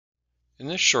In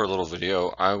this short little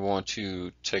video, I want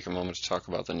to take a moment to talk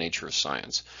about the nature of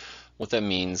science, what that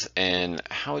means, and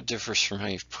how it differs from how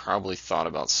you've probably thought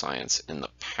about science in the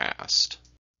past.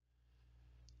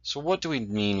 So what do we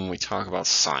mean when we talk about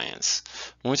science?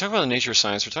 When we talk about the nature of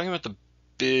science, we're talking about the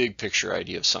big picture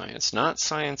idea of science, not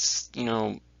science,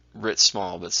 writ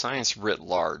small, but science writ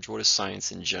large. What is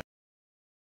science in general?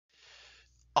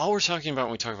 All we're talking about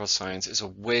when we talk about science is a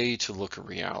way to look at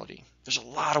reality. There's a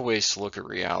lot of ways to look at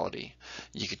reality.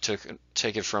 You could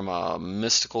take it from a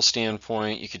mystical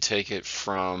standpoint. You could take it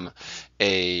from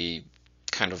a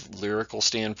kind of lyrical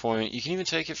standpoint. You can even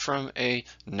take it from a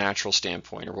natural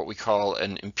standpoint, or what we call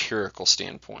an empirical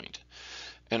standpoint.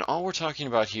 And all we're talking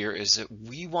about here is that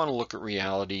we want to look at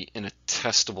reality in a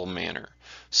testable manner,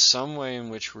 some way in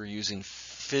which we're using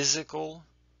physical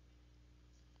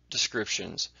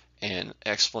descriptions and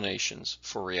explanations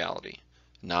for reality,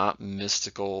 not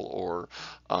mystical or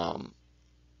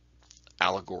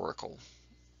allegorical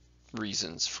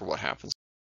reasons for what happens.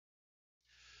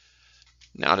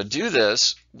 Now, to do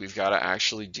this, we've got to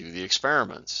actually do the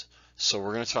experiments. So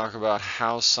we're going to talk about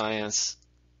how science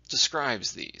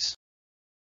describes these.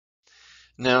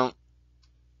 Now,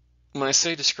 when I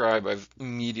say describe, I've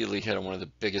immediately hit on one of the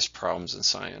biggest problems in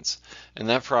science, and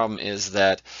that problem is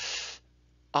that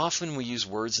often we use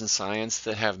words in science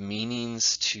that have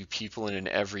meanings to people in an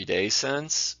everyday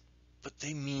sense, but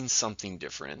they mean something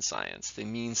different in science. They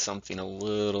mean something a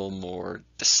little more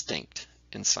distinct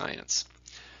in science.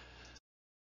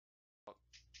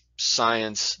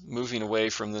 Science moving away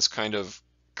from this kind of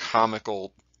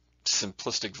comical,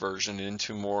 simplistic version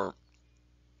into more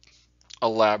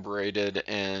elaborated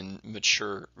and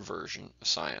mature version of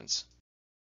science.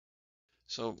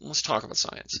 So let's talk about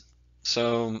science.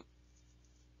 So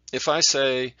if I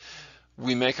say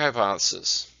we make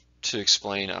hypotheses to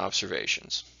explain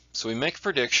observations, so we make a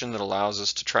prediction that allows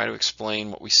us to try to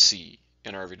explain what we see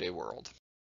in our everyday world.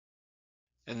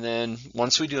 And then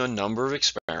once we do a number of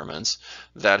experiments,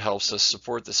 that helps us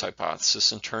support this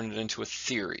hypothesis and turn it into a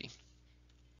theory.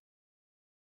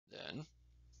 Then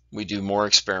we do more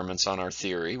experiments on our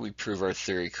theory. We prove our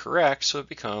theory correct, so it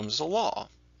becomes a law.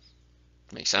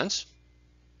 Make sense?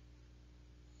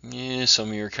 Yeah, some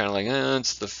of you are kind of like,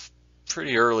 it's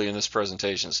pretty early in this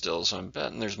presentation still, so I'm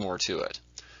betting there's more to it.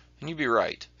 And you'd be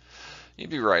right. You'd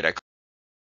be right. I call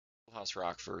it the Schoolhouse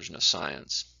Rock version of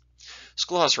science.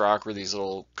 Schoolhouse Rock were these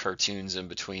little cartoons in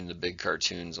between the big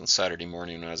cartoons on Saturday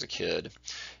morning when I was a kid.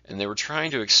 And they were trying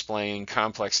to explain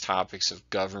complex topics of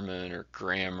government or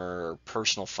grammar or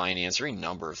personal finance or any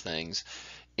number of things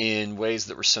in ways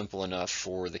that were simple enough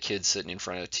for the kids sitting in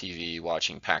front of the TV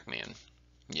watching Pac-Man.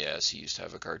 Yes, he used to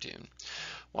have a cartoon.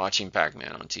 Watching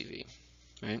Pac-Man on TV.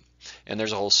 Right? And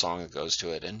there's a whole song that goes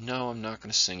to it. And no, I'm not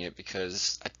going to sing it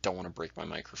because I don't want to break my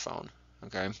microphone.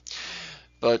 Okay?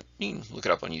 But you can look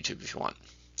it up on YouTube if you want.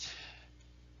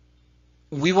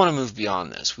 We want to move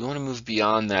beyond this. We want to move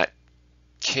beyond that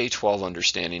K-12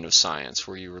 understanding of science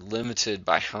where you were limited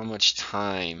by how much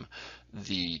time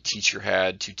the teacher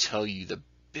had to tell you the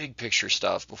big picture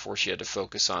stuff before she had to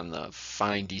focus on the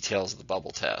fine details of the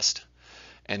bubble test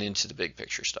and into the big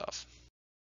picture stuff.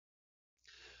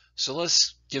 So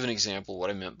let's give an example of what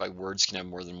I meant by words can have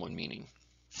more than one meaning.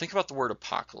 Think about the word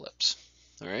apocalypse,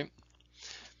 all right?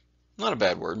 Not a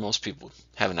bad word. Most people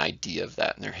have an idea of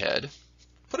that in their head.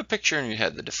 Put a picture in your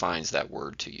head that defines that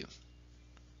word to you.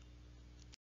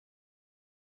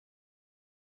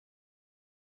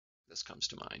 This comes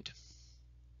to mind.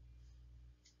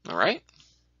 All right?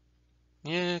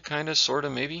 Yeah, kind of, sort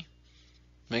of, maybe.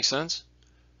 Makes sense?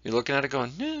 You're looking at it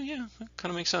going, yeah, that kind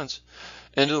of makes sense.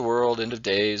 End of the world, end of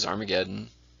days, Armageddon.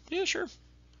 Yeah, sure.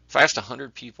 If I asked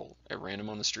 100 people at random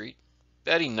on the street,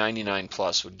 betting 99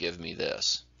 plus would give me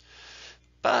this.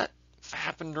 But if I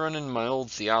happened to run into my old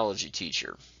theology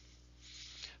teacher,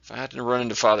 if I happened to run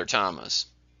into Father Thomas,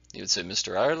 he would say,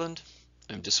 Mr. Ireland,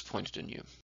 I'm disappointed in you.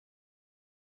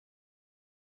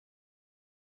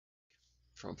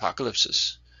 From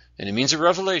Apocalypsis. And it means a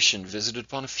revelation visited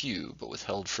upon a few, but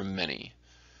withheld from many.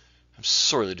 I'm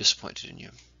sorely disappointed in you.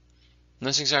 And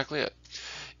that's exactly it.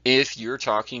 If you're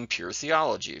talking pure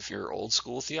theology, if you're old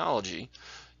school theology,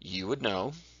 you would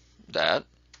know that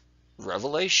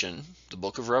Revelation, the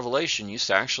book of Revelation, used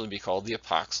to actually be called the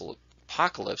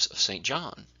Apocalypse of St.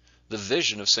 John, the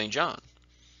vision of St. John.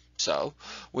 So,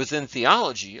 within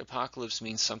theology, apocalypse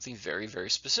means something very, very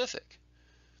specific.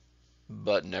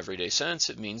 But in everyday sense,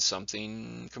 it means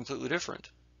something completely different.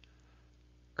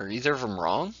 Are either of them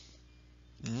wrong?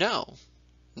 No,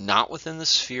 not within the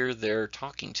sphere they're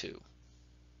talking to.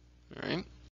 All right?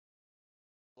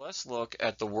 Let's look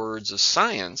at the words of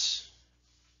science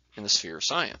in the sphere of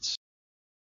science.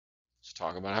 Let's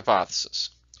talk about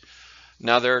hypothesis.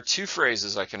 Now, there are two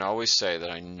phrases I can always say that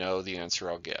I know the answer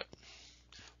I'll get.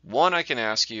 One I can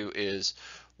ask you is,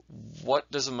 what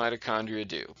does a mitochondria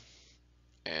do?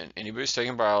 And anybody who's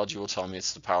taking biology will tell me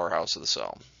it's the powerhouse of the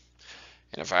cell.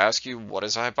 And if I ask you, what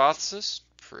is a hypothesis?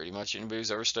 Pretty much anybody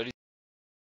who's ever studied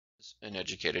is an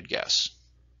educated guess.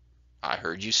 I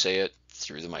heard you say it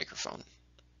through the microphone.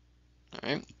 All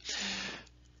right.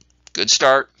 Good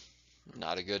start,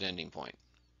 not a good ending point.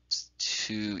 It's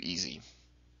too easy.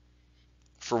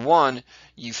 For one,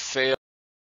 you fail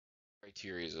the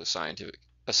criteria of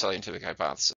a scientific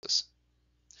hypothesis.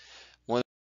 One of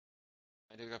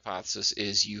the scientific hypothesis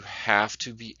is you have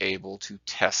to be able to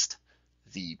test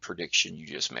the prediction you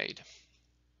just made.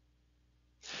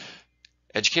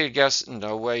 Educated guess in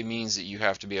no way means that you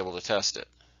have to be able to test it.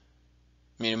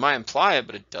 I mean, it might imply it,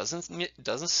 but it doesn't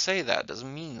say that. It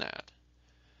doesn't mean that.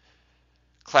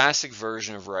 Classic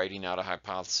version of writing out a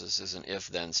hypothesis is an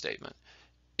if-then statement.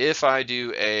 If I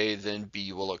do A, then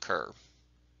B will occur.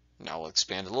 Now we'll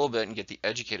expand a little bit and get the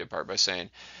educated part by saying,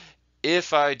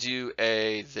 if I do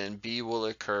A, then B will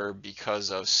occur because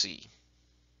of C.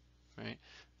 Right?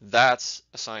 That's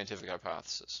a scientific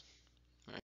hypothesis.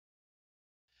 Right?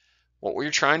 What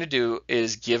we're trying to do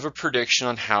is give a prediction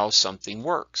on how something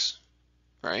works.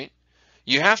 Right?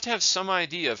 You have to have some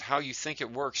idea of how you think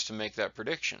it works to make that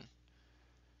prediction.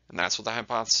 And that's what the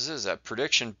hypothesis is, that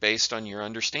prediction based on your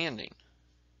understanding.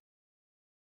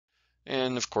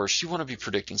 And of course, you want to be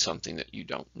predicting something that you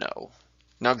don't know.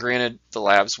 Now, granted, the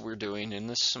labs we're doing in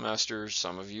this semester,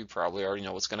 some of you probably already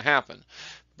know what's going to happen.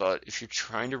 But if you're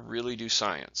trying to really do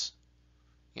science,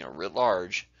 writ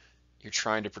large, you're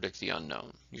trying to predict the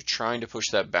unknown. You're trying to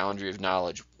push that boundary of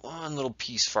knowledge one little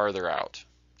piece farther out.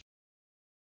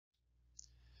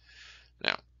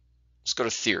 Now, let's go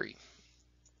to theory.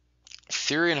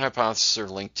 Theory and hypothesis are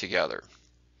linked together.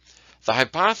 The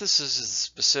hypothesis is a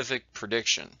specific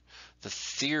prediction. The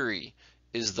theory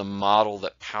is the model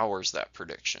that powers that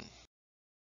prediction.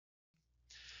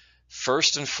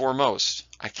 First and foremost,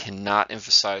 I cannot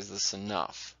emphasize this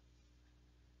enough.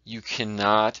 You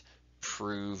cannot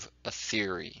prove a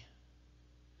theory.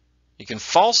 You can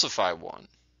falsify one,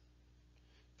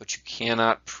 but you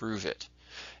cannot prove it.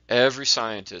 Every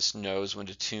scientist knows when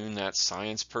to tune that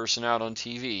science person out on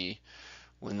TV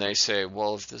when they say,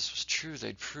 well, if this was true,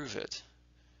 they'd prove it.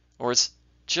 Or it's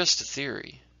just a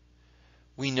theory.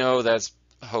 We know that's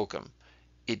hokum.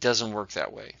 It doesn't work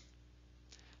that way.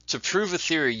 To prove a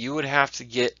theory, you would have to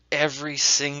get every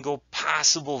single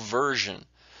possible version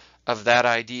of that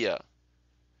idea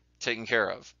taken care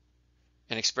of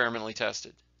and experimentally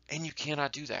tested. And you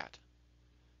cannot do that.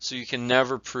 So you can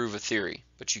never prove a theory,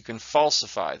 but you can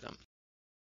falsify them.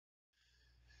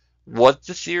 What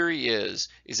the theory is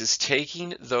it's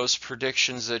taking those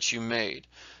predictions that you made,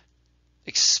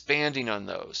 expanding on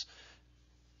those,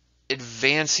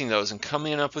 advancing those, and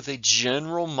coming up with a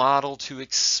general model to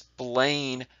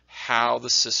explain how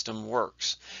the system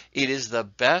works. It is the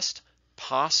best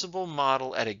possible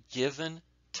model at a given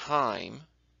time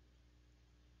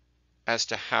as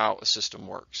to how a system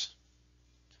works.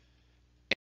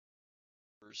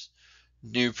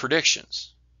 New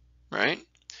predictions, right?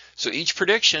 So each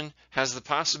prediction has the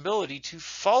possibility to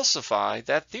falsify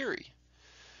that theory.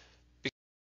 Because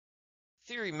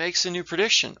the theory makes a new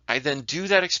prediction. I then do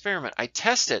that experiment. I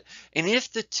test it. And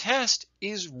if the test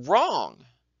is wrong,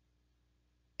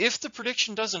 if the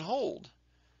prediction doesn't hold,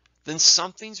 then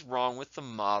something's wrong with the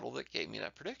model that gave me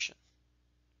that prediction.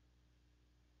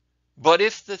 But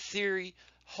if the theory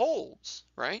holds,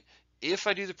 right? If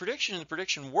I do the prediction and the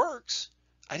prediction works,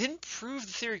 I didn't prove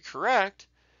the theory correct.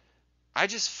 I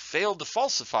just failed to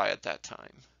falsify at that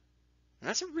time. And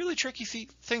that's a really tricky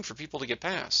thing for people to get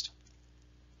past.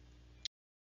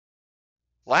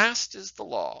 Last is the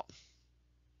law.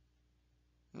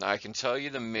 Now, I can tell you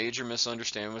the major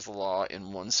misunderstanding with the law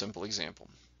in one simple example.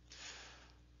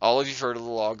 All of you have heard of the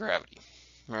law of gravity,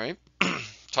 right?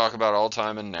 Talk about all the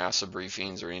time in NASA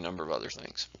briefings or any number of other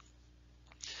things.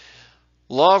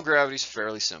 Law of gravity is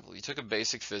fairly simple. You took a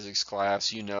basic physics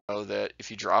class. You know that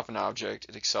if you drop an object,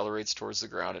 it accelerates towards the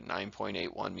ground at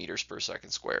 9.81 meters per second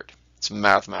squared. It's a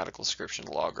mathematical description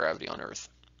of the law of gravity on Earth.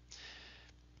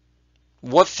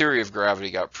 What theory of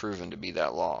gravity got proven to be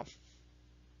that law?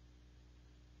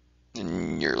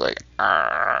 And you're like,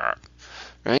 right?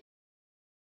 As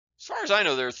far as I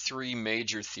know, there are three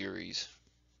major theories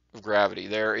of gravity.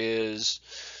 There is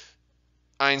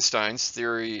Einstein's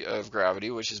theory of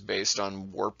gravity, which is based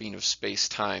on warping of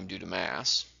space-time due to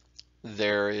mass.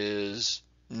 There is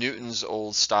Newton's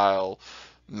old style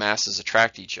masses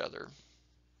attract each other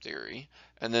theory.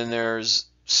 And then there's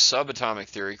subatomic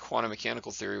theory, quantum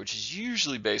mechanical theory, which is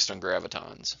usually based on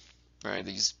gravitons, right?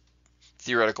 These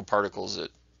theoretical particles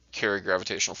that carry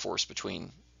gravitational force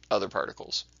between other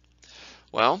particles.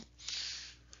 Well,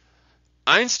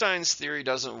 Einstein's theory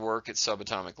doesn't work at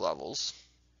subatomic levels.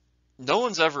 No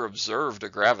one's ever observed a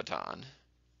graviton,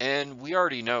 and we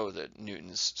already know that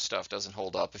Newton's stuff doesn't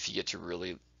hold up if you get to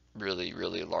really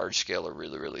large scale or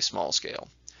really small scale.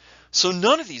 So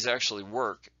none of these actually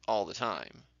work all the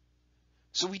time.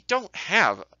 So we don't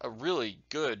have a really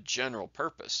good general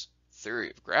purpose theory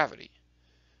of gravity,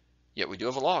 yet we do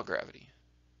have a law of gravity.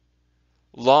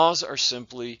 Laws are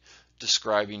simply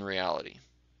describing reality,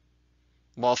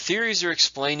 while theories are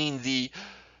explaining the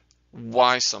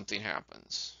why something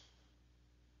happens.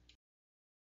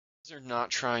 They're not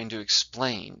trying to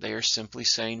explain, they are simply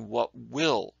saying what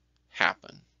will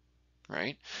happen,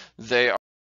 right? They are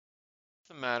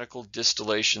mathematical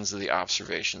distillations of the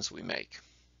observations we make,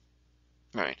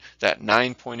 right? That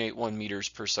 9.81 meters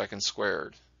per second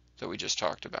squared that we just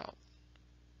talked about.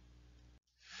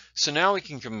 So now we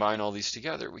can combine all these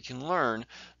together. We can learn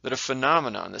that a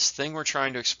phenomenon, this thing we're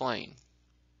trying to explain,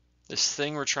 this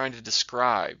thing we're trying to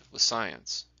describe with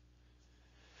science,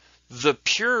 the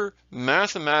pure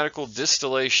mathematical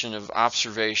distillation of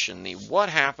observation, the what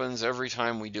happens every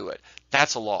time we do it,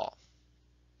 that's a law.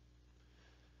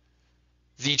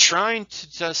 The trying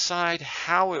to decide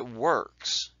how it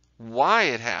works, why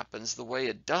it happens the way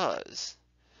it does,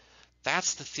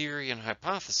 that's the theory and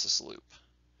hypothesis loop.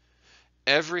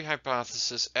 Every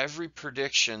hypothesis, every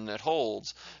prediction that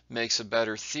holds makes a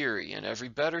better theory, and every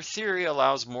better theory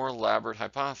allows more elaborate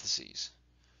hypotheses.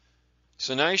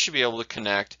 So now you should be able to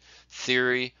connect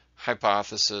theory,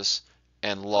 hypothesis,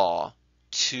 and law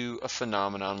to a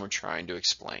phenomenon we're trying to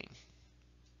explain.